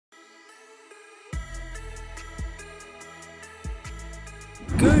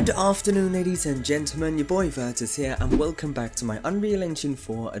Good afternoon ladies and gentlemen, your boy Virtus here and welcome back to my Unreal Engine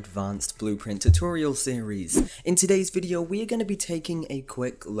 4 Advanced Blueprint tutorial series. In today's video we are going to be taking a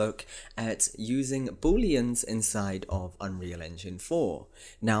quick look at using Booleans inside of Unreal Engine 4.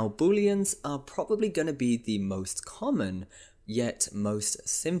 Now Booleans are probably going to be the most common yet most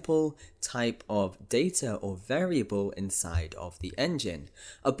simple type of data or variable inside of the engine.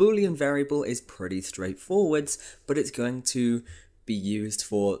 A Boolean variable is pretty straightforward, but it's going to be used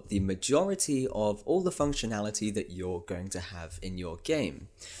for the majority of all the functionality that you're going to have in your game.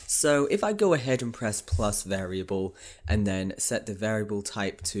 So if I go ahead and press plus variable and then set the variable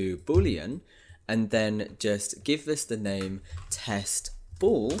type to Boolean and then just give this the name test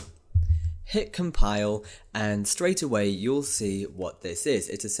bool, hit compile, and straight away you'll see what this is.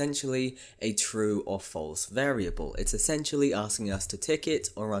 It's essentially a true or false variable. It's essentially asking us to tick it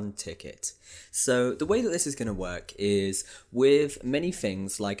or untick it. So the way that this is going to work is with many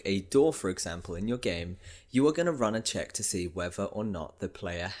things like a door, for example, in your game, you are going to run a check to see whether or not the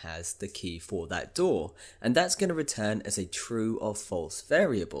player has the key for that door. And that's going to return as a true or false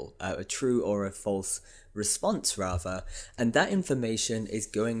variable, a true or a false response rather, and that information is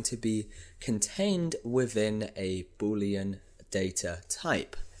going to be contained within a Boolean data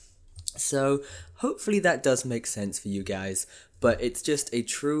type. So hopefully that does make sense for you guys, but it's just a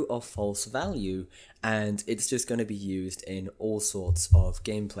true or false value and it's just going to be used in all sorts of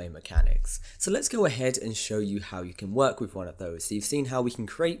gameplay mechanics. So let's go ahead and show you how you can work with one of those. So you've seen how we can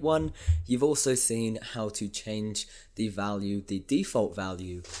create one, you've also seen how to change the value, the default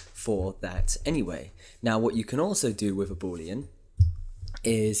value for that anyway. Now what you can also do with a Boolean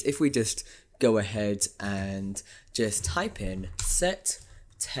is if we just go ahead and just type in set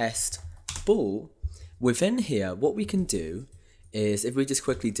test bool, within here what we can do is, if we just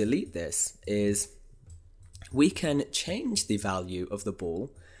quickly delete this, is we can change the value of the bool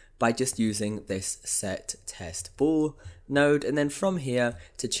by just using this set test bool node, and then from here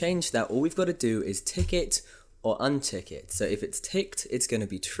to change that all we've got to do is tick it or untick it. So if it's ticked it's going to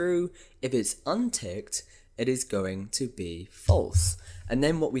be true, if it's unticked it is going to be false. And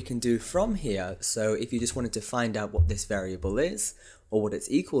then what we can do from here, so if you just wanted to find out what this variable is or what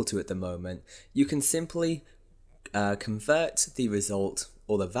it's equal to at the moment, you can simply convert the result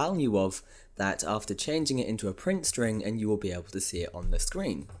or the value of that after changing it into a print string, and you will be able to see it on the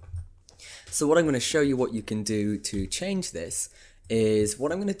screen. So what I'm going to show you what you can do to change this is,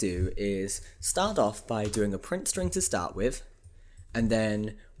 what I'm going to do is start off by doing a print string to start with, and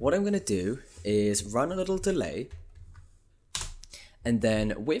then what I'm going to do is run a little delay, and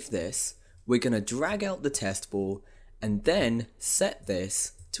then with this we're going to drag out the test bool and then set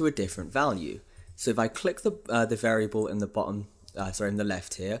this to a different value. So if I click the variable in the bottom, in the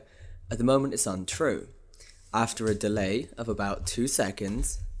left here, at the moment it's untrue. After a delay of about 2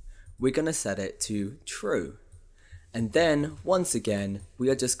 seconds, we're going to set it to true. And then once again, we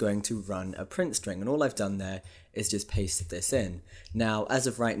are just going to run a print string, and all I've done there is just pasted this in. Now, as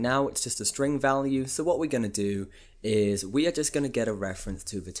of right now, it's just a string value, so what we're going to do is we are just going to get a reference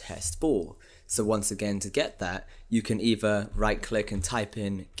to the test bool. So once again, to get that, you can either right click and type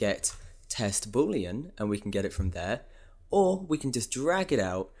in get test boolean and we can get it from there, or we can just drag it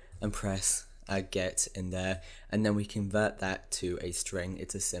out and press get in there, and then we convert that to a string.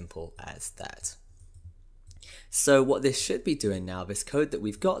 It's as simple as that. So what this should be doing now, this code that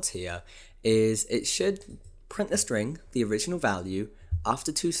we've got here, is it should print the string, the original value.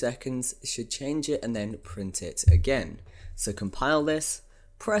 After 2 seconds it should change it and then print it again. So compile this,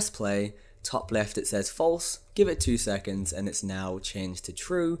 press play, top left it says false, give it 2 seconds and it's now changed to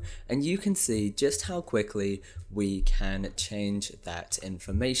true, and you can see just how quickly we can change that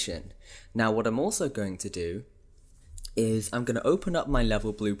information. Now what I'm also going to do is I'm going to open up my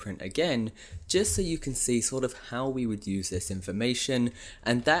level blueprint again just so you can see sort of how we would use this information,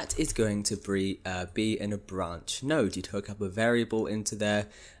 and that is going to be in a branch node. You'd hook up a variable into there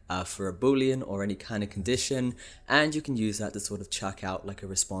for a Boolean or any kind of condition, and you can use that to sort of chuck out like a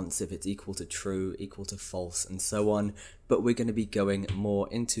response if it's equal to true, equal to false, and so on. But we're going to be going more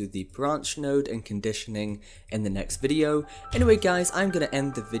into the branch node and conditioning in the next video. Anyway guys, I'm going to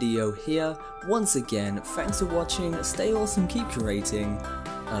end the video here. Once again, thanks for watching, stay awesome, keep creating,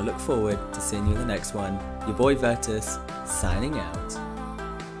 and I look forward to seeing you in the next one. Your boy Virtus, signing out.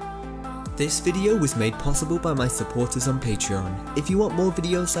 This video was made possible by my supporters on Patreon. If you want more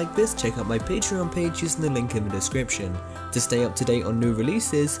videos like this, check out my Patreon page using the link in the description. To stay up to date on new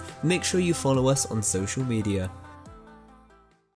releases, make sure you follow us on social media.